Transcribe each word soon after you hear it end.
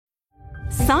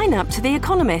Sign up to The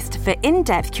Economist for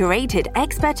in-depth curated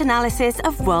expert analysis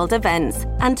of world events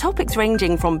and topics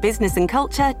ranging from business and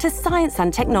culture to science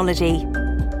and technology.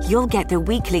 You'll get the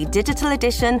weekly digital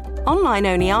edition,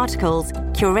 online-only articles,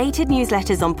 curated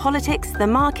newsletters on politics, the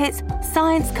markets,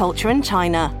 science, culture and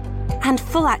China, and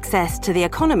full access to The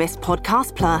Economist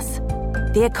Podcast Plus.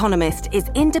 The Economist is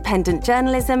independent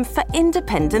journalism for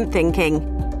independent thinking.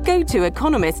 Go to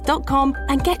economist.com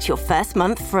and get your first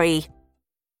month free.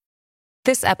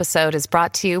 This episode is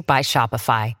brought to you by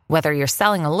Shopify. Whether you're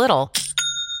selling a little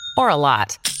or a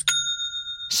lot,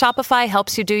 Shopify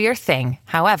helps you do your thing,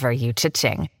 however you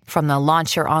cha-ching. From the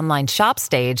launch your online shop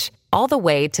stage, all the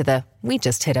way to the we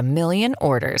just hit 1 million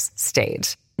orders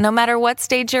stage. No matter what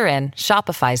stage you're in,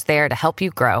 Shopify's there to help you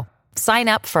grow. Sign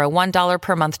up for a $1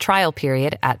 per month trial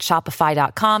period at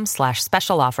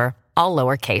shopify.com/special offer, all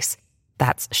lowercase.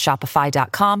 That's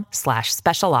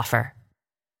shopify.com/special offer.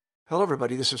 Hello,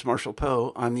 everybody. This is Marshall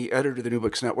Poe. I'm the editor of the New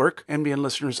Books Network. NBN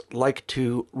listeners like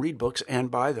to read books and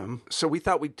buy them. So we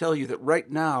thought we'd tell you that right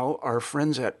now, our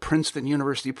friends at Princeton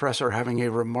University Press are having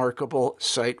a remarkable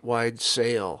site-wide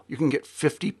sale. You can get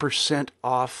 50%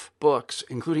 off books,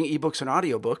 including ebooks and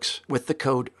audiobooks, with the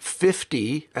code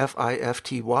 50,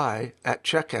 F-I-F-T-Y, at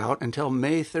checkout until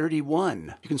May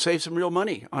 31. You can save some real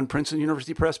money on Princeton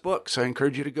University Press books. I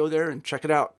encourage you to go there and check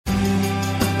it out.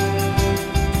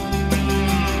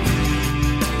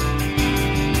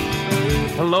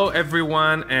 Hello,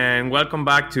 everyone, and welcome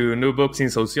back to New Books in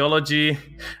Sociology.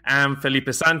 I'm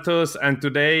Felipe Santos, and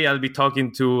today I'll be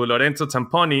talking to Lorenzo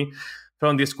Zamponi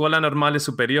from the Scuola Normale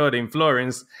Superiore in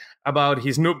Florence about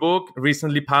his new book,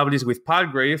 recently published with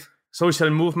Palgrave, Social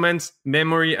Movements,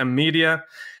 Memory and Media,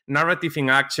 Narrative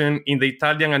in Action in the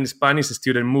Italian and Spanish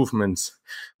Student Movements.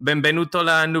 Benvenuto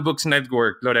alla New Books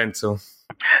Network, Lorenzo.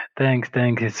 Thanks.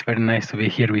 It's very nice to be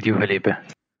here with you, Felipe.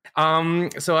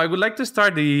 So I would like to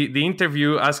start the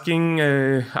interview asking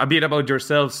a bit about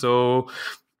yourself. So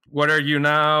what are you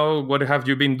now? What have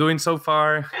you been doing so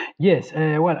far? Yes,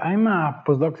 well, I'm a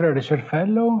postdoctoral research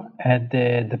fellow at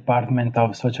the Department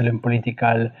of Social and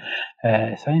Political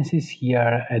Sciences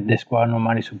here at the Scuola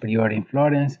Normale Superiore in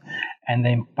Florence, and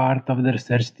I'm part of the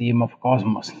research team of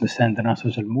Cosmos, the Center on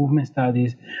Social Movement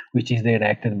Studies, which is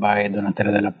directed by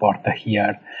Donatella Della Porta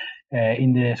here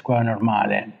in the Scuola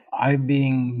Normale.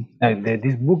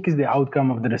 This book is the outcome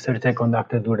of the research I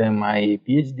conducted during my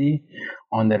PhD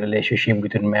on the relationship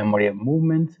between memory and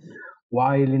movements,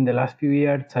 while in the last few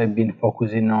years I've been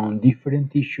focusing on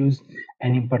different issues,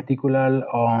 and in particular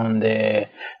on the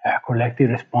collective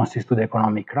responses to the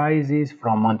economic crisis,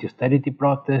 from anti-austerity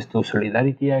protests to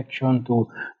solidarity action to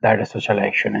direct social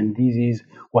action. And this is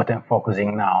what I'm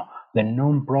focusing now, the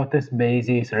non-protest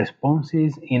basis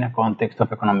responses in a context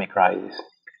of economic crisis.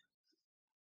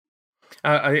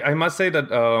 I must say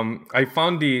that I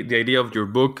found the idea of your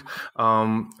book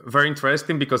very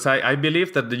interesting, because I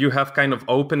believe that you have kind of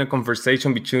opened a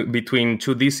conversation between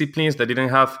two disciplines that didn't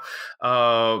have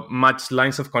much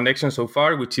lines of connection so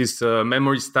far, which is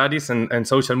memory studies and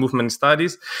social movement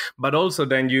studies. But also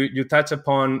then you touch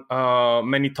upon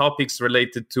many topics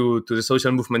related to the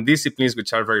social movement disciplines,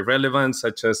 which are very relevant,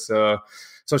 such as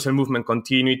social movement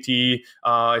continuity,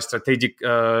 strategic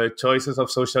choices of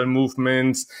social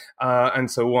movements, and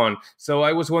so on. So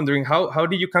I was wondering, how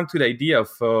did you come to the idea of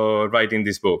writing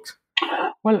this book?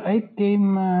 Well, I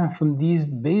came from this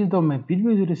based on my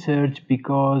previous research,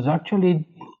 because actually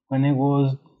when I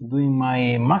was doing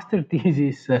my master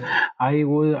thesis, I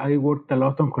worked a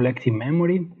lot on collective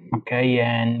memory,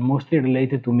 and mostly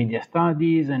related to media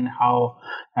studies and how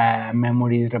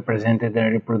memory is represented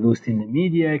and reproduced in the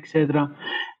media, etc.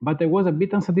 But I was a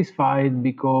bit unsatisfied,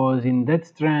 because in that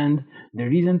strand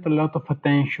there isn't a lot of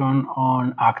attention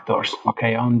on actors,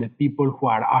 on the people who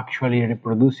are actually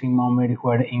reproducing memory, who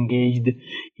are engaged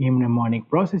in mnemonic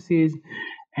processes.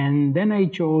 And then I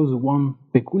chose one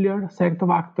peculiar set of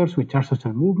actors, which are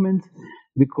social movements,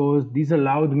 because this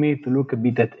allowed me to look a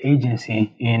bit at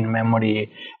agency in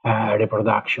memory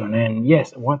reproduction. And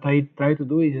yes, what I try to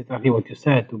do is exactly what you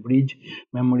said, to bridge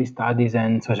memory studies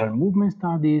and social movement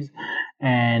studies.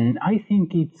 And I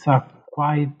think it's a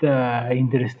quite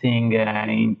interesting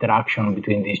interaction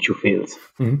between these two fields.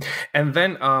 Mm-hmm. And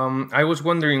then I was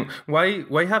wondering,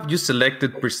 why have you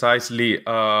selected precisely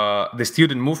the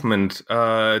student movement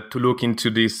to look into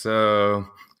this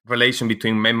relation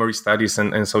between memory studies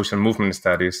and social movement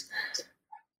studies?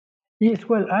 Yes,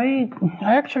 well, I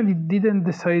actually didn't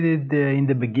decide it in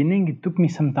the beginning. It took me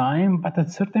some time, but at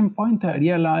a certain point I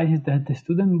realized that the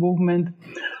student movement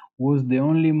was the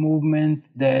only movement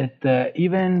that,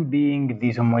 even being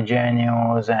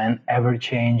dishomogeneous and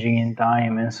ever-changing in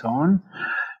time and so on,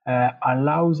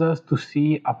 allows us to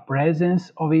see a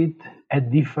presence of it at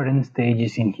different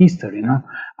stages in history.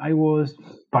 I was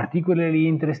particularly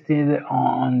interested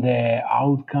on the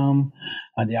outcomes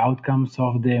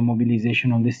of the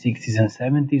mobilization of the 60s and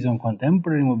 70s on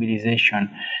contemporary mobilization,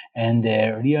 and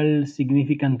the real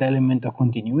significant element of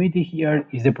continuity here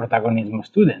is the protagonism of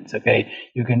students.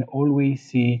 You can always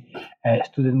see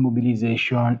student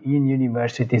mobilization in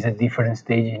universities at different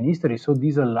stages in history. So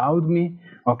this allowed me,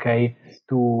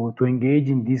 to engage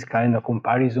in this kind of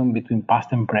comparison between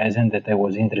past and present that I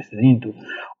was interested into.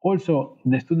 Also,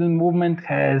 the student movement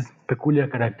has peculiar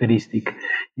characteristics.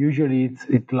 Usually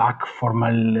it lacks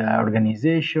formal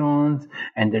organizations,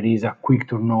 and there is a quick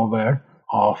turnover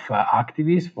of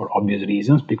activists for obvious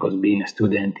reasons, because being a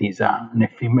student is an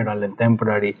ephemeral and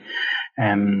temporary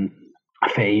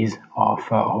phase of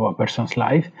a person's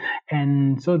life.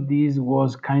 And so this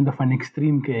was kind of an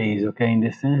extreme case, in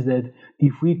the sense that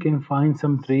if we can find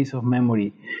some trace of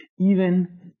memory, even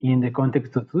in the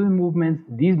context of student movement,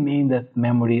 this means that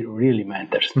memory really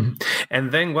matters. Mm-hmm.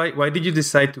 And then why did you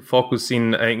decide to focus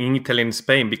in Italy and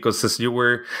Spain? Because as you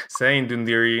were saying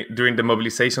during the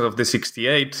mobilization of the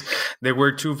 68, there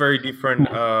were two very different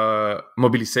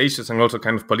mobilizations and also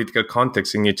kind of political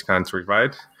contexts in each country,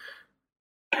 right?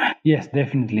 Yes,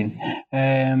 definitely.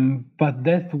 But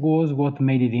that was what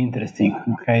made it interesting.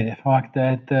 The fact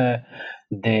that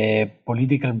the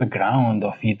political background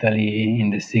of Italy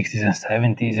in the 60s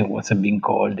and 70s was being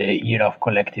called the era of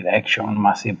collective action,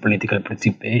 massive political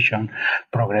participation,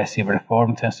 progressive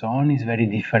reforms, and so on, is very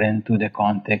different to the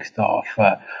context of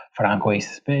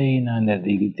Francoist Spain and the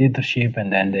dictatorship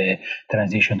and then the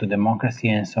transition to democracy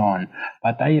and so on.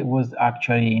 But I was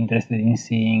actually interested in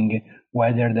seeing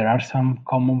whether there are some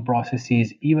common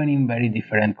processes, even in very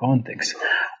different contexts.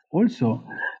 Also,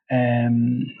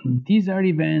 these are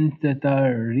events that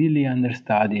are really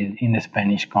understudied in the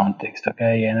Spanish context,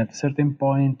 And at a certain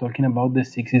point, talking about the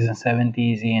 60s and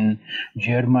 70s in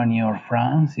Germany or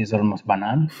France is almost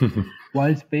banal,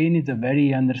 while Spain is a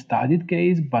very understudied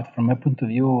case, but from my point of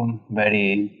view,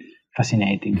 very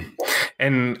fascinating.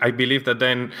 And I believe that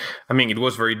then, it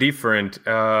was very different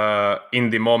in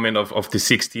the moment of the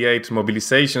 68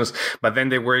 mobilizations, but then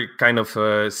they were kind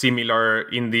of similar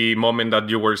in the moment that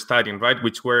you were studying, right?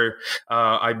 Which were,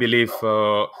 I believe,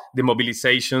 the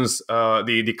mobilizations,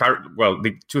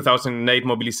 the 2008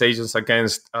 mobilizations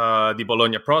against the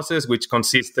Bologna process, which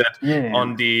consisted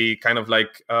on the kind of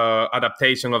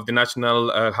adaptation of the national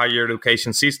higher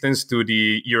education systems to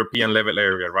the European level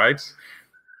area, right?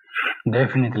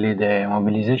 Definitely, the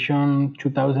mobilization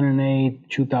 2008,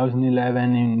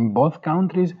 2011 in both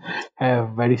countries have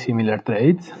very similar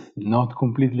traits, not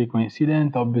completely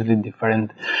coincident, obviously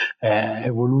different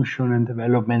evolution and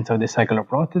developments of the cycle of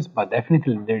protest, but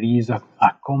definitely there is a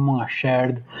common,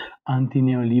 shared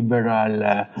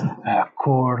anti-neoliberal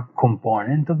core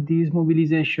component of this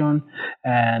mobilization,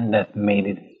 and that made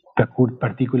it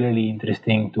particularly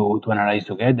interesting to analyze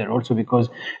together. Also because,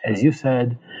 as you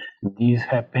said, this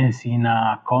happens in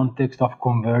a context of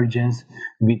convergence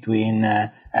between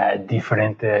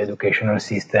different educational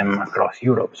systems across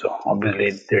Europe. So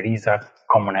obviously there is a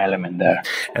common element there.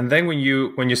 And then when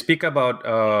you speak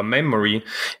about memory,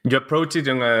 you approach it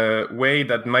in a way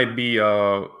that might be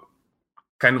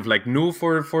kind of new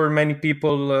for many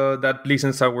people that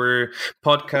listens our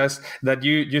podcast, that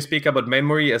you speak about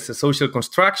memory as a social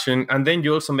construction, and then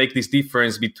you also make this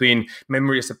difference between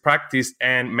memory as a practice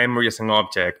and memory as an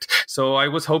object. So I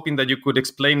was hoping that you could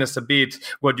explain us a bit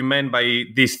what you meant by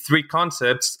these three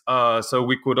concepts, so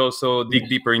we could also dig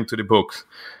deeper into the book.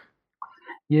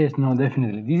 Yes, no,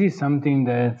 definitely. This is something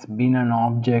that's been an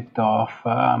object of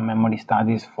memory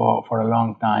studies for a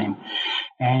long time.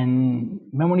 And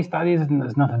memory studies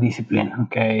is not a discipline,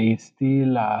 It's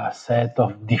still a set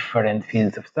of different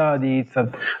fields of study. It's a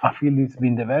field that's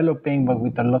been developing, but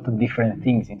with a lot of different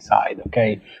things inside,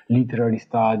 Literary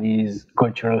studies,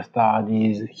 cultural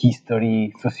studies,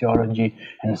 history, sociology,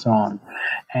 and so on.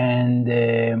 And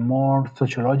the more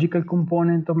sociological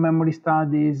component of memory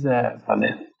studies, from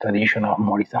the tradition of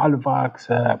Maurice Alvax,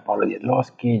 Paolo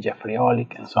Diadlowski, Jeffrey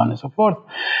Olick, and so on and so forth,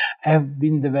 have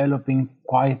been developing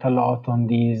quite a lot on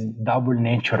this double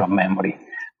nature of memory.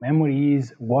 Memory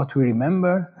is what we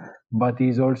remember, but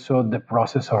is also the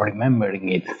process of remembering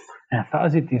it. And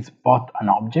thus it is both an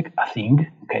object, a thing,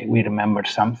 we remember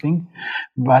something,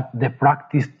 but the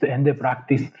practice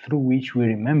through which we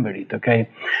remember it,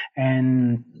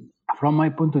 And from my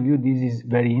point of view, this is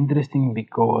very interesting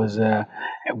because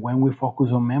when we focus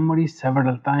on memory,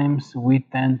 several times we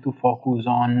tend to focus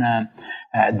on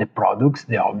the products,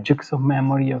 the objects of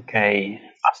memory, a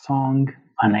song,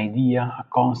 an idea, a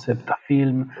concept, a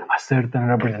film, a certain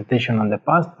representation of the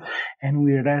past, and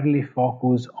we rarely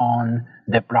focus on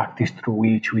the practice through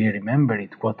which we remember it.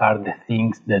 What are the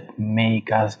things that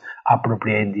make us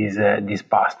appropriate this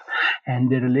past? And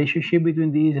the relationship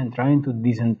between these and trying to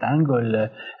disentangle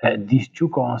these two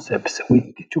concepts, with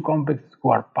two concepts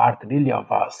who are part really of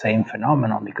a same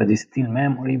phenomenon, because it's still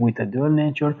memory with a dual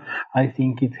nature. I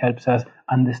think it helps us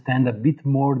understand a bit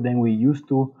more than we used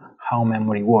to how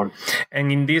memory works.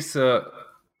 And in this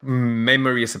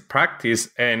memory as a practice,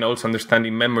 and also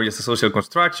understanding memory as a social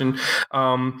construction,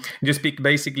 you speak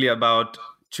basically about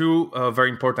two very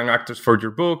important actors for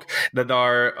your book that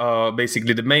are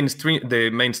basically the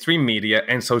mainstream media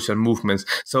and social movements.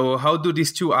 So how do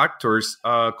these two actors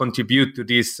contribute to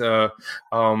this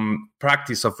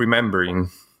practice of remembering?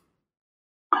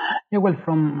 Yeah, well,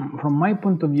 from my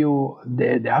point of view,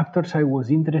 the actors I was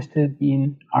interested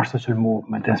in are social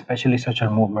movement, especially social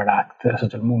movement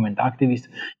activists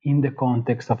in the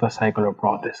context of a cycle of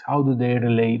protest. How do they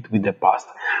relate with the past?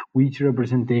 Which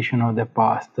representation of the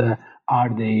past are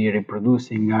they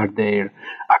reproducing? Are they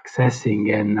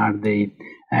accessing? And are they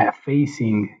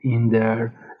facing in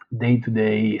their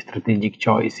day-to-day strategic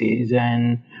choices?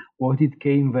 And what it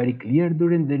came very clear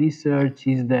during the research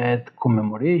is that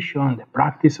commemoration, the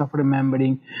practice of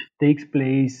remembering, takes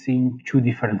place in two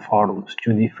different forums,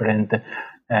 two different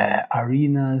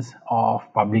arenas of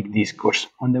public discourse.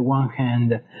 On the one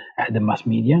hand, the mass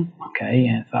media, okay,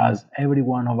 and thus every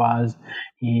one of us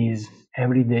is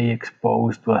every day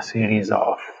exposed to a series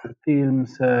of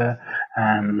films,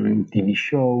 TV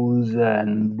shows,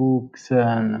 and books,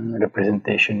 and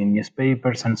representation in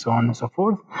newspapers, and so on and so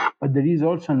forth. But there is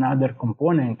also another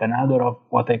component, another of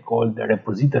what I call the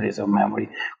repositories of memory,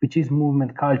 which is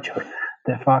movement culture.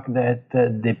 The fact that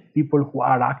the people who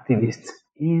are activists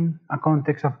in a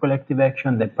context of collective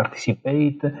action, that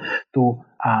participate to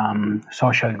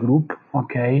social group,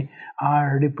 okay,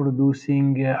 are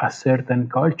reproducing a certain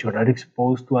culture, are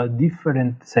exposed to a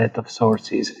different set of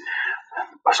sources.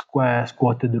 Squares,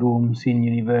 squatted rooms in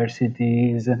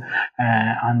universities,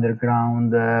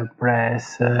 underground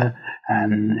press,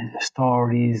 and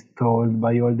stories told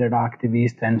by older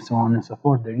activists, and so on and so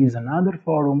forth. There is another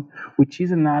forum, which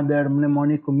is another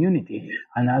mnemonic community,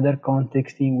 another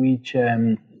context in which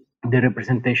the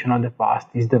representation of the past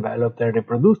is developed and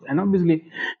reproduced. And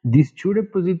obviously, these two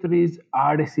repositories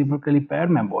are reciprocally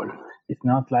permeable. It's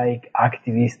not like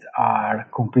activists are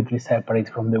completely separate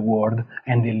from the world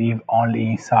and they live only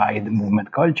inside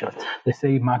movement culture. The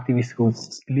same activists who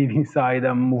live inside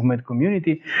a movement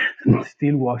community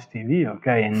still watch TV,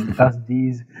 okay? And thus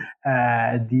these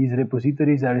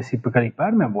repositories are reciprocally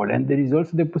permeable. And there is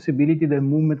also the possibility that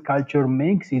movement culture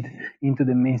makes it into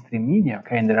the mainstream media,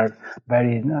 okay? And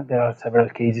there are several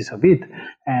cases of it.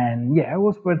 And yeah, I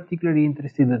was particularly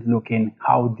interested in looking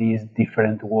how these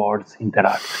different worlds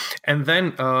interact. And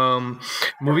then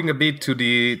moving a bit to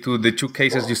the two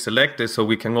cases you selected, so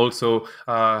we can also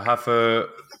have a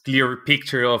clear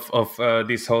picture of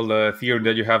this whole theory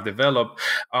that you have developed.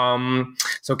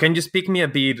 So can you speak me a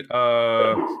bit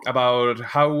about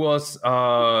how was,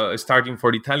 starting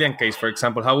for the Italian case, for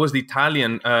example, how was the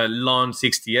Italian Lawn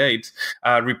 68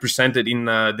 represented in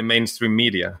the mainstream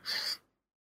media?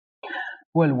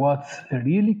 Well, what's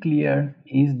really clear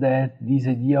is that this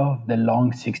idea of the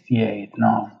long 68,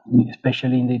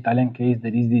 especially in the Italian case,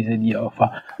 there is this idea of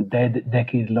a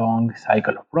decade-long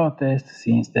cycle of protest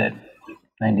since the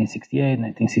 1968,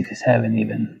 1967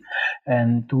 even,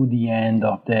 and to the end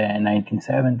of the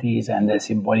 1970s and the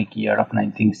symbolic year of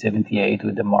 1978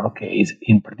 with the Moro case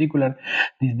in particular.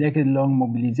 This decade-long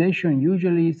mobilization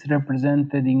usually is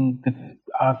represented in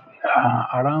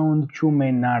around two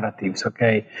main narratives,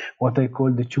 okay? What I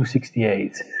call the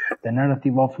 268s. The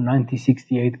narrative of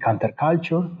 1968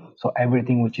 counterculture, so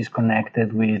everything which is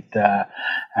connected with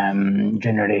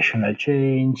generational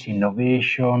change,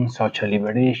 innovation, social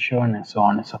liberation, and so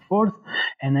on and so forth.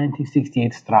 And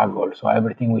 1968 struggle, so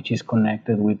everything which is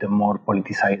connected with the more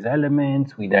politicized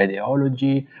elements, with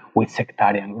ideology, with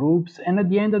sectarian groups, and at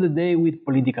the end of the day, with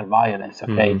political violence,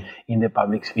 okay, in the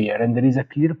public sphere. And there is a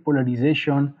clear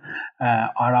polarization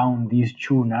around these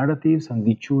two narratives on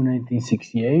the two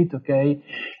 1968, okay?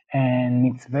 And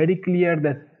it's very clear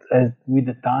that with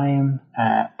the time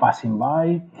passing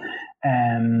by,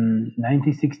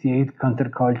 1968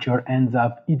 counterculture ends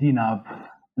up eating up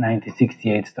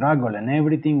 1968 struggle, and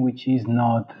everything which is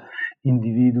not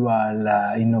individual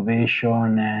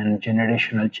innovation and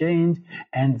generational change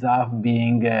ends up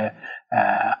being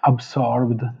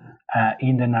absorbed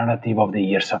in the narrative of the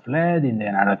years of lead, in the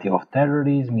narrative of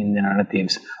terrorism, in the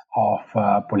narratives of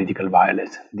political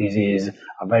violence. This is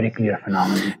a very clear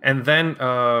phenomenon. And then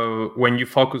when you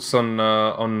focus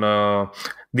on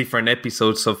different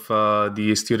episodes of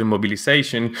the student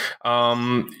mobilization,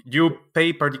 you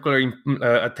pay particular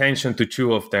attention to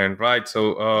two of them, right?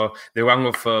 So the one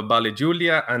of Valle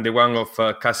Giulia and the one of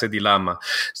Case di Lama.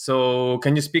 So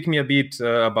can you speak me a bit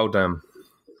about them?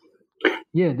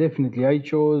 Yeah, definitely. I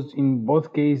chose in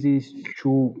both cases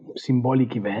two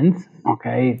symbolic events,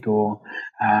 okay,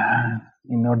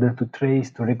 in order to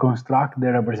reconstruct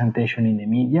their representation in the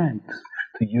media and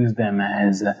to use them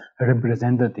as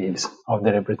representatives of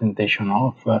the representation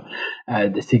of the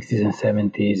 60s and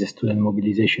 70s student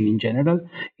mobilization in general.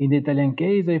 In the Italian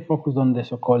case, I focused on the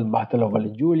so-called Battle of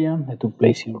Valle Giulia that took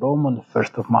place in Rome on the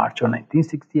 1st of March of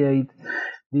 1968.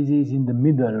 This is in the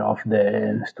middle of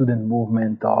the student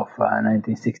movement of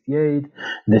 1968.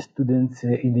 The students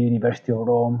in the University of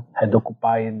Rome had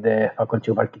occupied the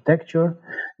Faculty of Architecture.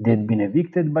 They had been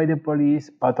evicted by the police,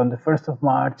 but on the 1st of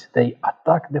March, they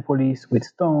attacked the police with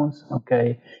stones,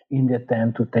 okay, in the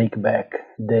attempt to take back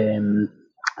the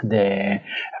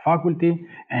faculty,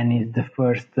 and it's the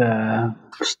first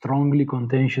strongly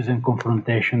contentious and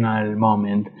confrontational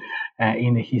moment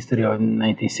in the history of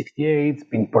 1968. It's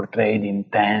been portrayed in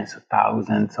tens of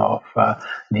thousands of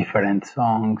different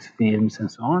songs, films,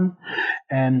 and so on.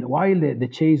 And while the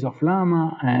chase of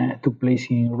Lama took place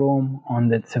in Rome on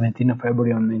the 17th of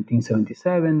February of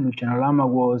 1977, Luciano Lama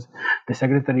was the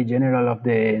Secretary General of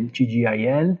the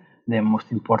CGIL, the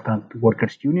most important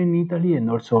workers' union in Italy, and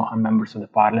also a member of the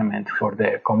parliament for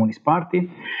the Communist Party.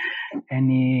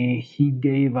 And he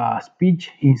gave a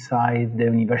speech inside the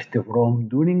University of Rome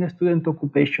during a student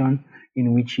occupation,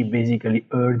 in which he basically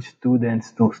urged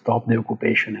students to stop the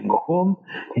occupation and go home.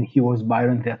 And he was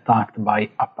violently attacked by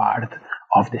a part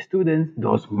of the students,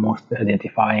 those most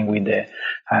identifying with the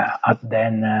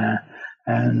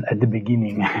and at the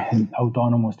beginning,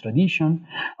 autonomous tradition,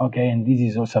 okay, and this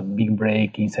is also a big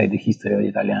break inside the history of the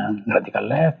Italian radical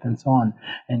left and so on.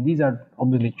 And these are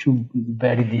obviously two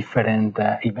very different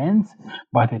events,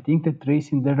 but I think that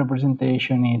tracing their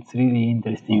representation, it's really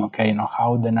interesting, okay,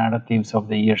 how the narratives of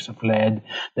the years of lead,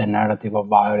 the narrative of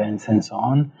violence and so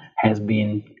on, has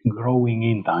been growing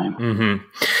in time. Mm-hmm.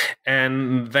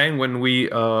 And then when we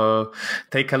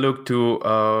take a look to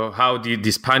how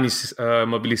the Spanish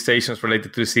mobilizations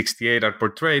related to 68 are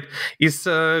portrayed, it's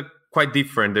quite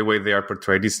different the way they are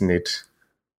portrayed, isn't it?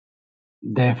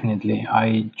 Definitely.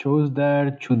 I chose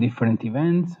there two different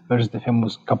events. First, the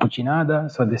famous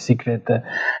Capuchinada, so the secret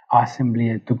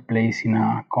assembly that took place in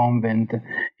a convent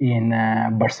in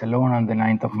Barcelona on the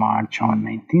 9th of March on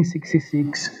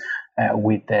 1966,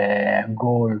 with the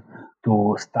goal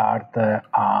to start a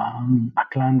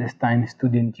clandestine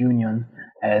student union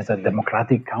as a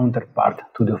democratic counterpart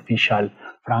to the official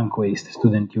Francoist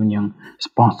student union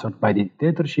sponsored by the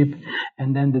dictatorship.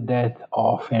 And then the death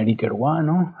of Enrique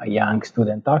Ruano, a young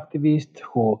student activist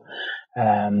who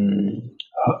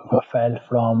fell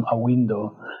from a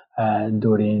window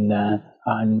during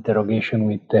an interrogation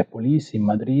with the police in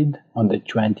Madrid on the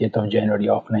 20th of January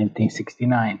of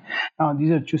 1969. Now, these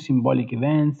are two symbolic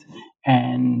events,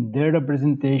 and their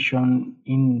representation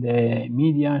in the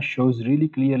media shows really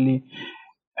clearly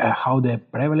how the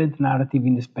prevalent narrative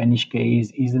in the Spanish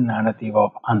case is the narrative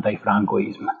of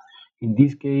anti-Francoism. In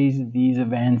this case, these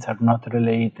events are not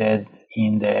related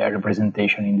in the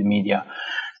representation in the media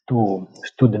to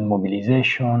student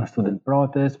mobilization, student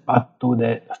protest, but to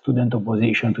the student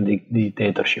opposition to the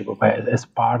dictatorship as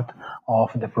part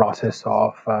of the process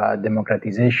of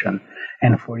democratization.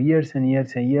 And for years and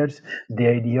years and years, the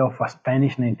idea of a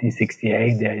Spanish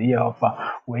 1968, the idea of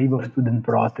a wave of student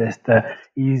protest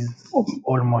is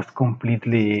almost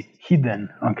completely hidden,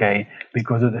 okay,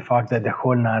 because of the fact that the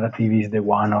whole narrative is the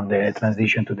one of the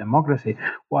transition to democracy,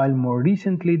 while more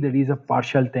recently there is a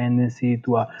partial tendency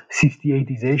to a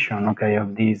 68ization, okay,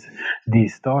 of these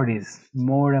stories.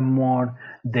 More and more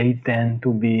they tend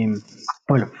to be,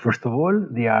 well, first of all,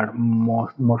 they are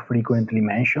more frequently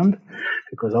mentioned,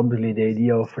 because obviously the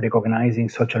idea of recognizing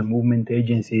social movement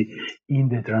agency in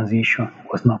the transition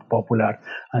was not popular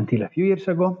until a few years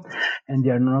ago. And they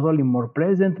are not only more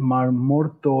present, but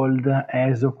more told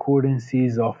as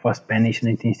occurrences of a Spanish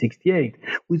 1968,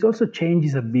 which also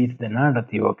changes a bit the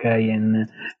narrative, okay, and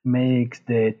makes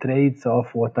the traits of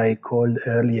what I called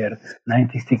earlier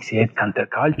 1968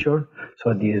 counterculture,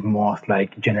 so these most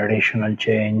like generational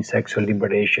change, sexual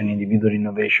liberation, individual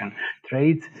innovation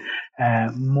traits,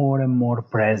 more and more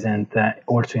present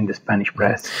also in the Spanish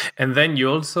press. And then you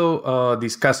also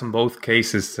discuss in both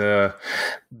cases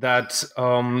that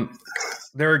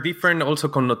there are different also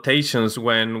connotations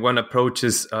when one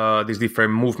approaches these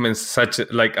different movements, such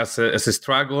like as a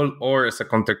struggle or as a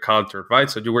counterculture, right?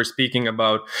 So you were speaking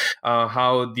about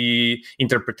how the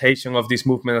interpretation of this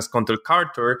movement as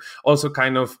counterculture also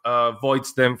kind of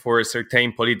voids them for a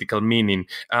certain political meaning.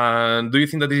 Do you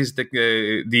think that this is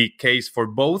the case for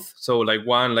both? So like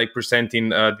one, like presenting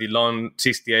the long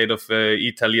 68 of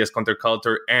Italy as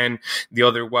counterculture, and the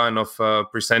other one of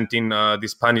presenting the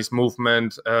Spanish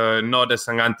movement not as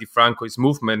an anti-Francoist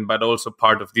movement, but also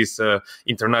part of this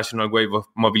international wave of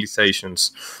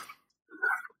mobilizations?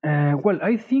 Well,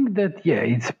 I think that,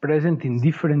 it's present in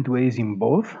different ways in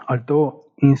both, although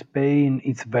in Spain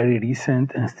it's very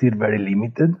recent and still very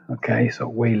limited, okay, so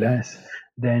way less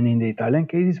than in the Italian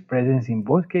cases, presence in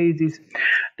both cases.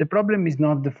 The problem is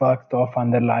not the fact of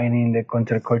underlining the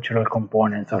countercultural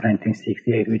components of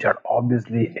 1968, which are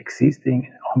obviously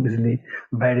existing, obviously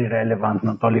very relevant,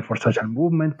 not only for social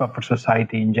movement, but for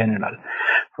society in general.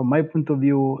 From my point of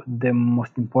view, the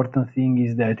most important thing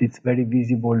is that it's very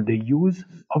visible the use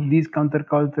of these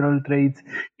countercultural traits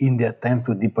in the attempt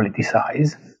to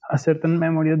depoliticize a certain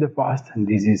memory of the past, and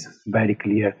this is very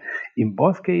clear in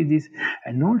both cases.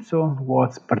 And also,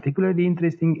 what's particularly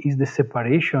interesting is the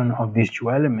separation of these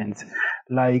two elements,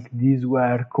 like these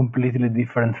were completely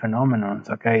different phenomena.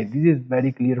 Okay, this is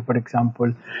very clear. For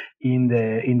example, in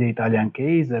the Italian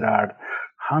case, there are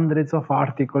hundreds of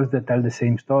articles that tell the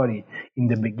same story. In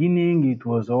the beginning, it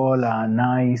was all a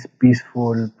nice,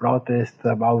 peaceful protest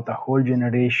about a whole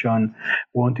generation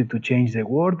wanted to change the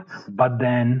world, but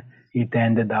then it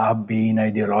ended up being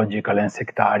ideological and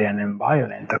sectarian and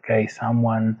violent. Okay,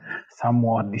 someone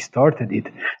somewhat distorted it.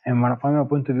 And from my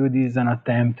point of view, this is an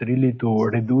attempt really to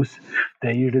reduce the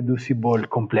irreducible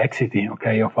complexity,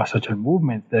 okay, of a social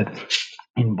movement that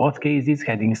in both cases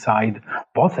had inside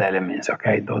both elements,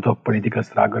 okay, those of political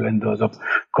struggle and those of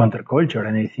counterculture.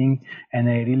 And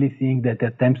I really think that the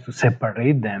attempts to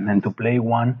separate them and to play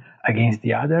one against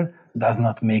the other does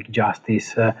not make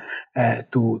justice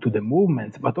to the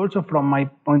movements. But also from my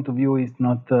point of view, it's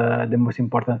not the most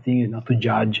important thing is not to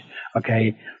judge,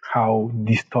 okay, how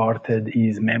distorted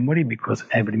is memory, because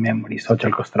every memory is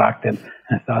social constructed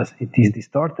and thus it is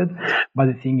distorted. But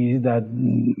the thing is that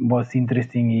what's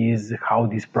interesting is how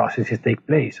these processes take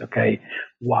place, okay,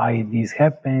 why this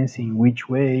happens, in which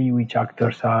way, which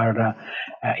actors are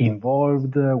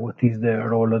involved, what is the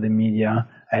role of the media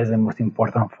as the most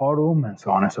important forum, and so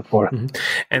on and so forth. Mm-hmm.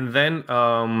 And then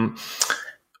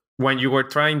when you were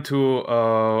trying to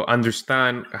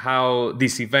understand how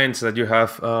these events that you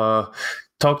have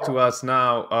talked to us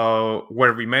now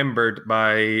were remembered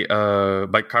by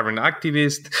current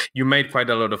activists, you made quite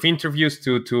a lot of interviews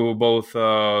to both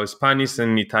Spanish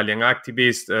and Italian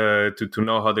activists to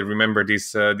know how they remember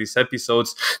these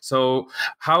episodes. So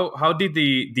how did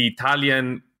the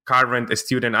Italian current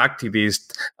student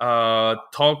activists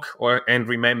talk and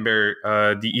remember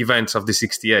the events of the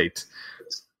 68?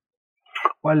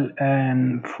 Well,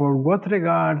 for what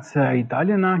regards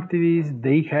Italian activists,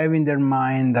 they have in their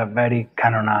mind a very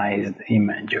canonized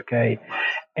image, okay?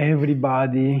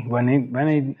 Everybody, when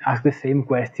I ask the same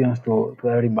questions to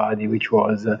everybody, which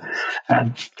was,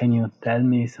 can you tell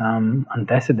me some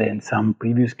antecedents, some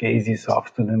previous cases of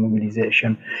student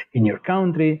mobilization in your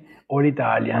country? All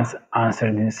Italians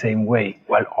answered in the same way.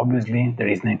 Well, obviously, there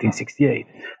is 1968,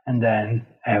 and then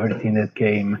everything that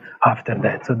came after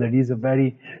that. So there is a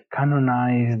very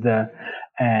canonized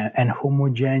and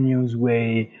homogeneous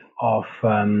way of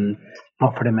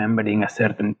remembering a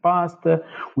certain past,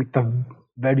 with a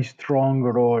very strong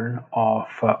role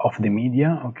of the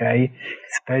media. Okay,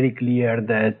 it's very clear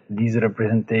that these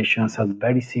representations are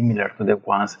very similar to the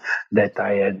ones that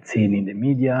I had seen in the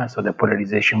media. So the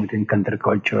polarization between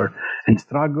counterculture and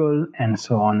struggle, and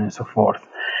so on and so forth.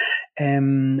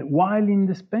 While in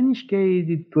the Spanish case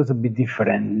it was a bit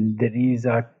different. There is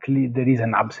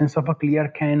an absence of a clear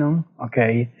canon.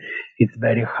 Okay, it's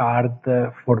very hard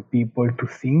for people to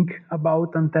think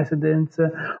about antecedents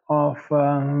of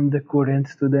the current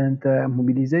student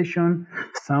mobilization.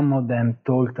 Some of them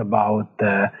talked about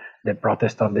the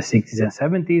protest of the 60s and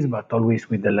 70s, but always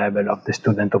with the level of the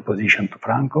student opposition to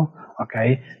Franco,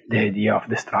 okay? The idea of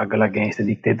the struggle against the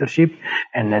dictatorship,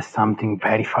 and as something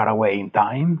very far away in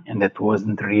time, and that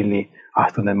wasn't really a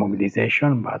student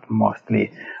mobilization, but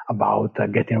mostly about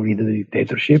getting rid of the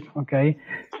dictatorship, okay?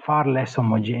 Far less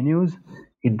homogeneous.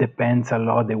 It depends a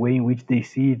lot, the way in which they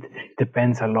see it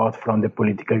depends a lot from the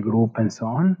political group and so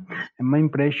on. And my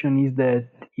impression is that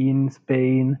in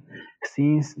Spain,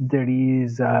 since there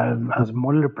is a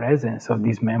smaller presence of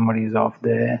these memories of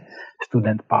the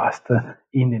student past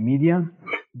in the media,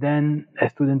 then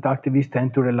student activists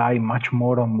tend to rely much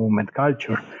more on movement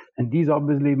culture. And this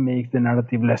obviously makes the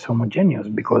narrative less homogeneous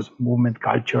because movement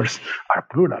cultures are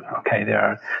plural. Okay, there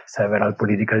are several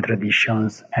political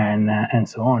traditions and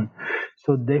so on.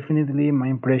 So definitely my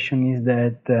impression is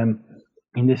that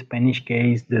in the Spanish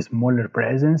case, the smaller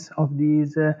presence of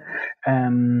these, the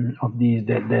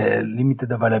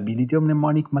limited availability of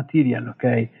mnemonic material,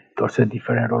 okay, also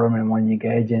different role of mnemonic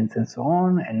agents and so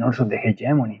on, and also the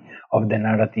hegemony of the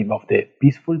narrative of the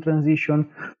peaceful transition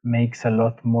makes a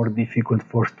lot more difficult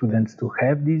for students to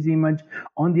have this image.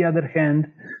 On the other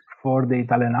hand, for the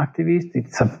Italian activists,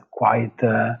 it's a quite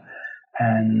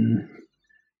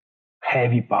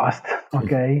heavy past,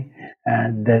 okay,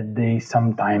 and that they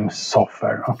sometimes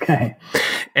suffer, okay.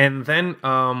 And then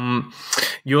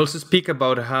you also speak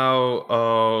about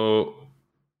how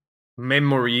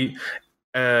memory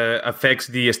affects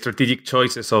the strategic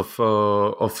choices of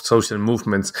social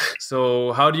movements.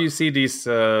 So how do you see this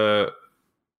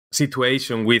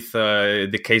situation with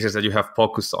the cases that you have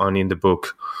focused on in the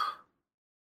book?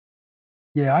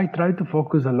 Yeah, I try to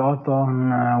focus a lot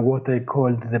on what I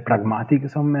call the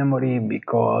pragmatics of memory,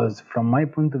 because from my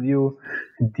point of view,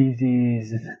 this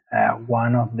is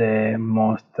one of the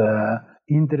most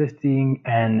interesting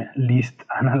and least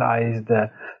analyzed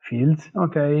fields,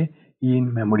 okay,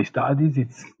 in memory studies.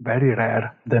 It's very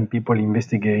rare that people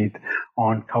investigate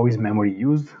on how is memory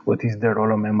used, what is the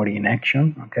role of memory in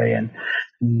action, okay,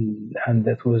 and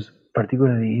that was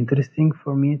particularly interesting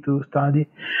for me to study.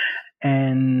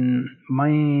 And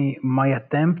my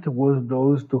attempt was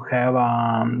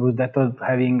that of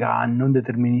having a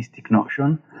non-deterministic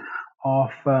notion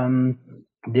of the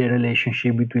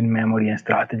relationship between memory and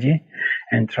strategy,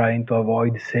 and trying to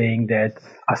avoid saying that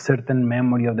a certain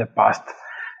memory of the past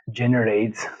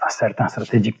generates a certain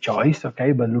strategic choice,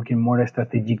 okay, but looking more at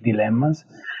strategic dilemmas.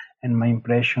 And my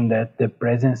impression that the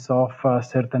presence of a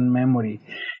certain memory,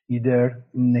 either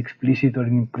in explicit or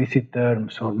in implicit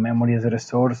terms, or memory as a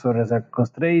resource or as a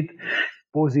constraint,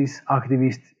 poses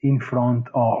activists in front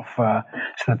of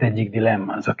strategic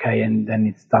dilemmas, okay, and then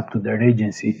it's up to their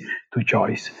agency to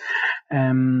choose.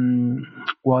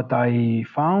 What I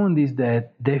found is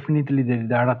that definitely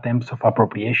there are attempts of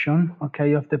appropriation,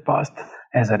 okay, of the past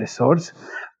as a resource,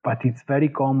 but it's very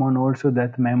common also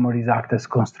that memories act as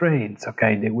constraints,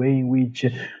 okay? The way in which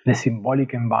the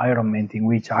symbolic environment in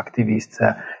which activists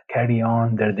carry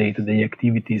on their day-to-day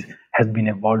activities has been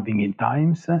evolving in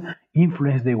times,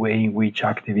 influence the way in which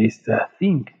activists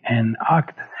think and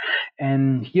act.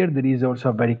 And here there is also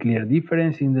a very clear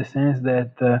difference in the sense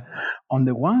that on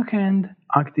the one hand,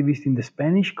 activists in the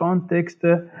Spanish context,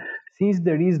 since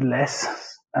there is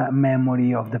less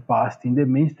memory of the past in the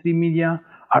mainstream media,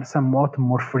 are somewhat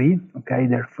more free, okay?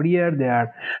 They're freer, they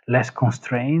are less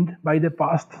constrained by the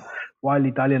past, while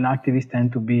Italian activists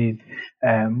tend to be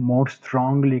more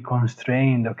strongly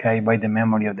constrained, okay, by the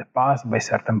memory of the past, by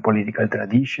certain political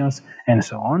traditions, and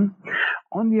so on.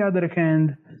 On the other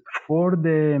hand, for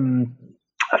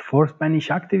Spanish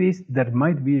activists, there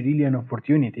might be really an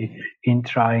opportunity in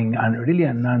trying, and really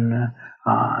an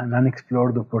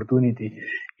unexplored opportunity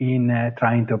in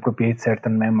trying to appropriate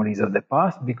certain memories of the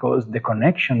past, because the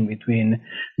connection between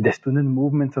the student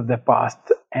movements of the past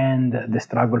and the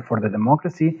struggle for the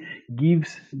democracy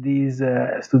gives this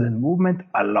student movement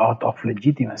a lot of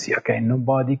legitimacy. Okay,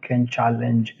 nobody can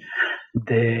challenge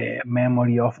the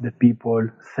memory of the people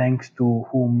thanks to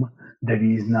whom there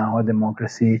is now a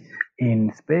democracy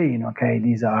in Spain. Okay,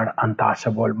 these are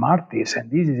untouchable martyrs,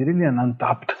 and this is really an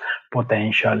untapped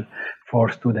potential for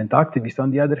student activists.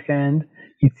 On the other hand,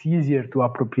 it's easier to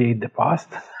appropriate the past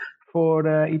for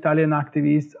Italian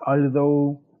activists,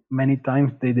 although many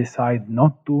times they decide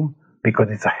not to, because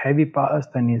it's a heavy past,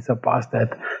 and it's a past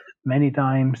that many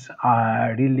times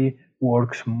really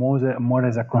works more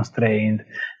as a constraint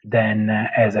than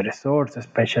as a resource,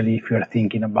 especially if you're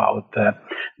thinking about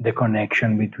the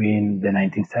connection between the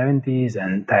 1970s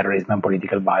and terrorism and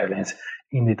political violence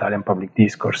in the Italian public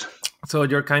discourse. So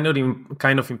you're kind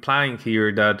of implying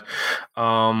here that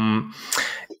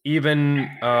even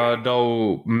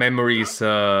though memory is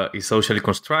socially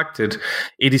constructed,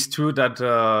 it is true that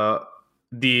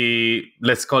the,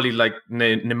 let's call it like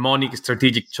mnemonic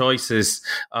strategic choices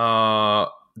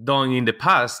done in the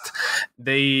past,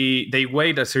 they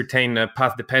weighed a certain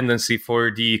path dependency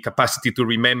for the capacity to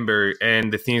remember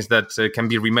and the things that can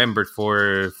be remembered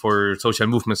for social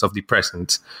movements of the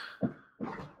present.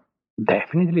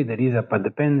 Definitely there is a path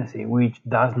dependency, which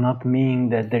does not mean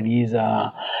that there is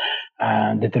a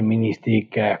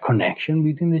deterministic connection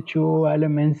between the two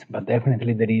elements, but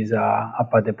definitely there is a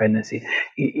path dependency.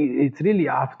 It's really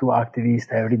up to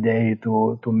activists every day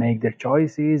to make their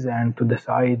choices and to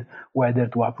decide whether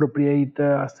to appropriate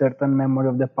a certain memory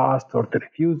of the past or to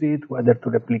refuse it, whether to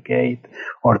replicate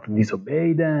or to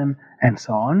disobey them, and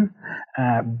so on.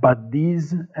 But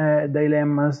these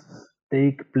dilemmas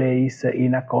take place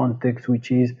in a context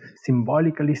which is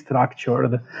symbolically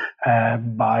structured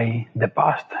by the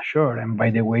past, sure, and by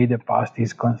the way the past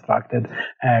is constructed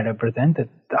and represented.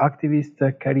 The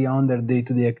activists carry on their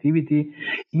day-to-day activity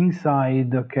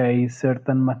inside,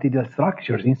 certain material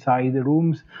structures, inside the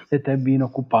rooms that have been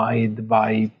occupied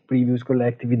by previous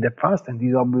collective in the past, and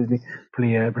this obviously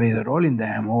plays a role in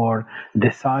them, or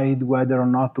decide whether or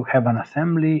not to have an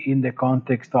assembly in the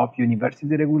context of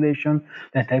university regulation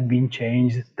that have been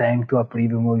changed thanks to a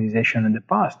previous mobilization in the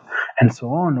past, and so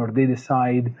on, or they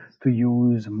decide to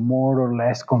use more or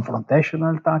less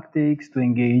confrontational tactics, to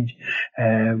engage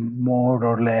more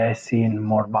or less in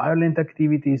more violent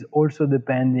activities, also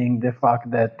depending the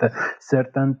fact that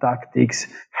certain tactics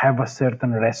have a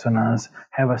certain resonance,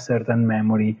 have a certain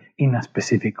memory in a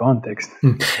specific context.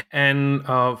 And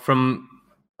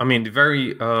the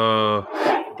very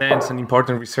dense and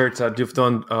important research that you've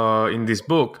done in this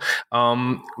book,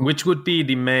 which would be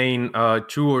the main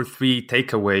 2 or 3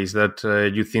 takeaways that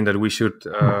you think that we should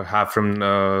have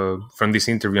from this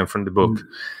interview and from the book?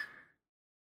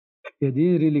 Yeah, this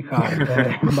is really hard,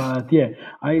 but yeah,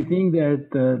 I think that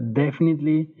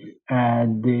definitely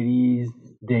there is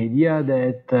the idea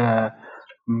that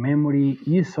memory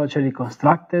is socially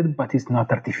constructed, but it's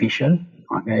not artificial.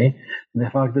 Okay, the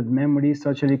fact that memory is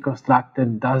socially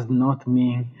constructed does not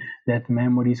mean that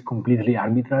memory is completely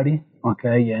arbitrary.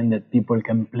 Okay, and that people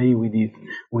can play with it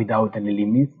without any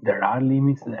limits. There are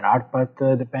limits, there are path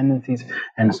dependencies,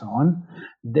 and so on.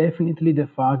 Definitely the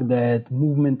fact that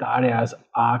movement areas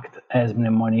act as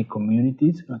mnemonic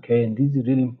communities. Okay, and this is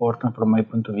really important from my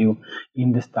point of view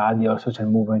in the study of social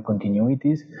movement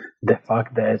continuities. The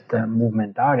fact that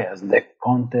movement areas, the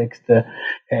context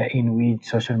in which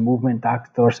social movement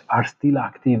actors are still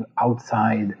active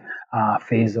outside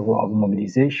phase of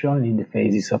mobilization, in the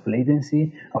phases of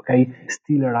latency,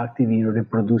 still are active in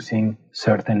reproducing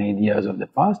certain ideas of the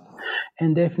past.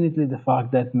 And definitely the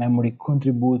fact that memory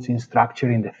contributes in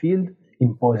structuring the field,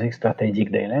 imposing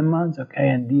strategic dilemmas,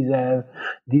 and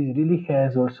this really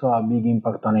has also a big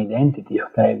impact on identity,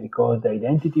 because the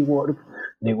identity work,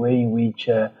 the way in which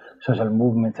social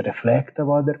movements reflect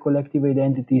about their collective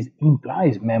identities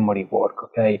implies memory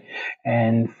work,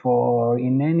 and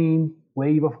in any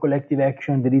wave of collective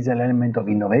action, there is an element of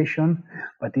innovation,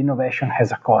 but innovation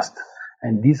has a cost.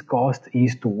 And this cost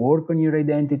is to work on your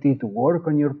identity, to work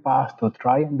on your past, to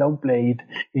try and downplay it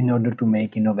in order to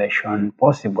make innovation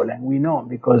possible. And we know,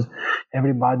 because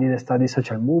everybody that studies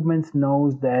social movements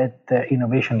knows that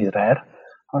innovation is rare.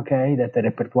 That the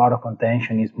repertoire of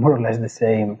contention is more or less the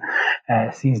same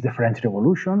since the French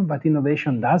Revolution, but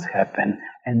innovation does happen.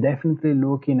 And definitely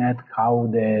looking at how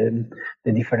the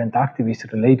different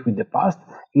activists relate with the past,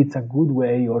 it's a good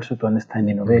way also to understand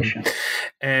innovation.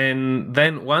 And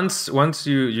then once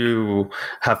you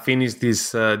have finished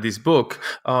this book,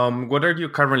 what are you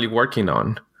currently working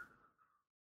on?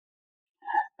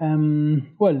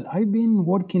 Well, I've been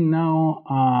working now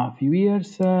a few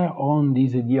years on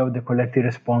this idea of the collective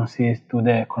responses to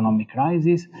the economic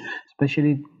crisis,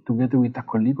 especially together with a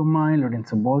colleague of mine,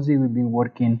 Lorenzo Bosi. We've been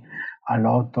working a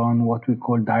lot on what we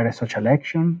call direct social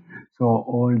action. So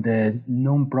all the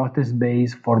non-protest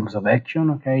based forms of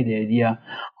action, the idea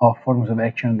of forms of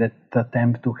action that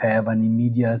attempt to have an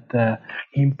immediate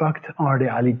impact on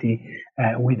reality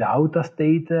without a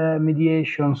state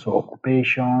mediation, so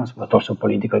occupations, but also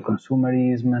political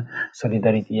consumerism,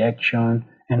 solidarity action,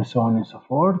 and so on and so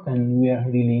forth. And we are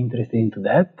really interested into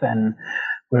that, and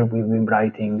we've been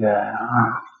writing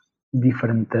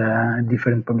different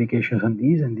publications on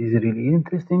this, and this is really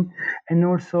interesting. And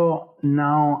also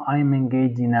now I'm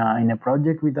engaged in a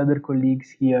project with other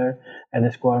colleagues here at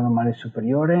the Scuola Normale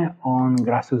Superiore on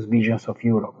grassroots visions of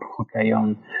Europe,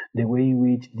 on the way in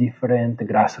which different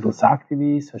grassroots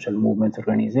activists, social movements,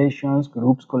 organizations,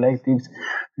 groups, collectives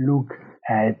look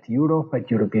at Europe, at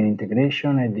European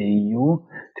integration, at the EU,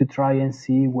 to try and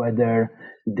see whether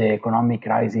the economic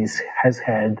crisis has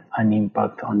had an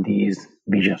impact on these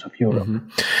visions of Europe. Mm-hmm.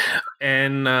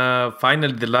 And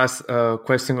finally, the last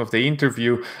question of the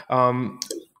interview,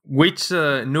 which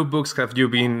new books have you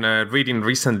been reading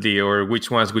recently, or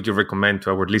which ones would you recommend to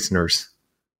our listeners?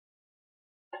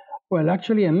 Well,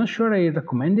 actually, I'm not sure I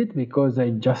recommend it because I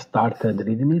just started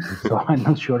reading it, so I'm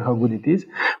not sure how good it is.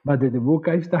 But the book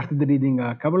I started reading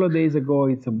a couple of days ago,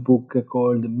 it's a book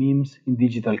called Memes in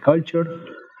Digital Culture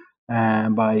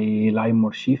by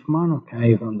Lymore Schiffman,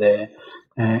 okay, from the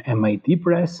MIT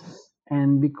Press.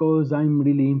 And because I'm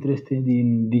really interested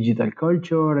in digital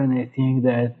culture, and I think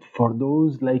that for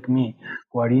those like me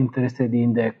who are interested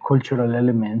in the cultural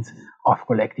elements of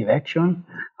collective action,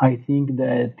 I think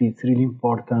that it's really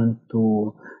important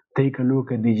to take a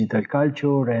look at digital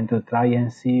culture and to try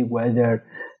and see whether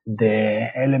the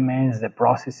elements, the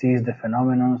processes, the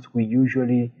phenomena we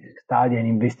usually study and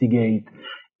investigate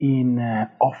in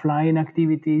offline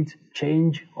activities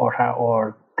change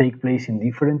or take place in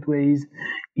different ways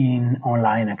in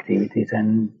online activities.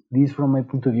 And this, from my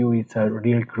point of view, it's a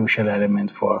real crucial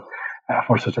element for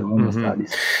social movement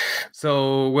studies.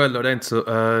 So, well,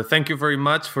 Lorenzo, thank you very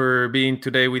much for being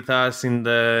today with us in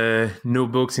the New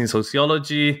Books in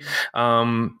Sociology.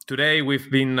 Today, we've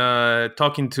been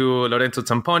talking to Lorenzo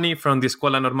Zamponi from the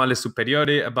Scuola Normale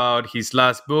Superiore about his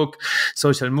last book,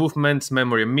 Social Movements,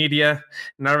 Memory and Media,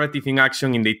 Narrative in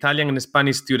Action in the Italian and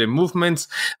Spanish Student Movements,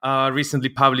 recently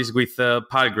published with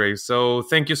Palgrave. So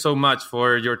thank you so much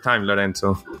for your time,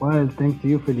 Lorenzo. Well, thank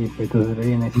you, Felipe. It was a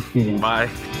really nice experience. Bye.